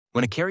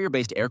When a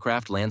carrier-based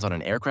aircraft lands on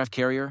an aircraft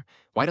carrier,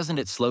 why doesn't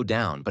it slow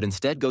down but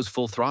instead goes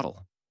full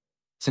throttle?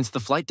 Since the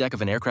flight deck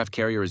of an aircraft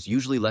carrier is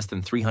usually less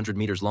than 300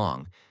 meters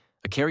long,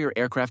 a carrier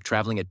aircraft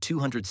traveling at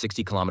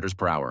 260 kilometers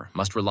per hour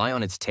must rely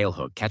on its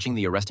tailhook catching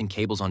the arresting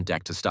cables on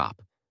deck to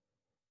stop.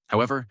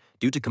 However,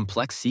 due to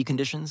complex sea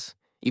conditions,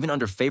 even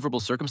under favorable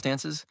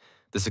circumstances,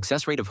 the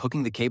success rate of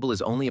hooking the cable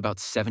is only about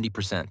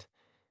 70%.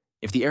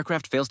 If the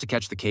aircraft fails to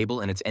catch the cable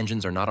and its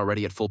engines are not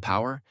already at full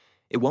power,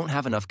 it won't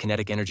have enough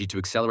kinetic energy to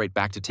accelerate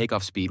back to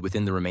takeoff speed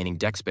within the remaining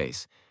deck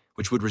space,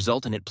 which would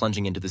result in it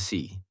plunging into the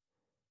sea.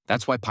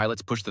 That's why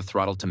pilots push the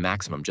throttle to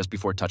maximum just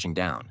before touching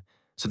down,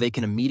 so they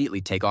can immediately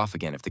take off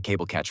again if the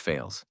cable catch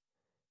fails.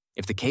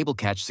 If the cable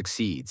catch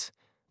succeeds,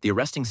 the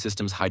arresting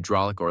system's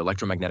hydraulic or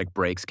electromagnetic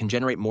brakes can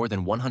generate more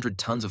than 100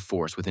 tons of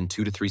force within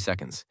 2 to 3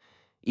 seconds,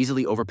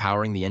 easily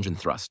overpowering the engine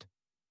thrust.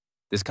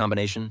 This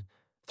combination,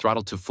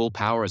 throttle to full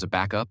power as a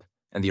backup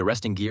and the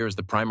arresting gear as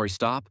the primary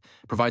stop,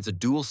 provides a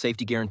dual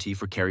safety guarantee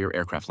for carrier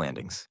aircraft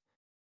landings.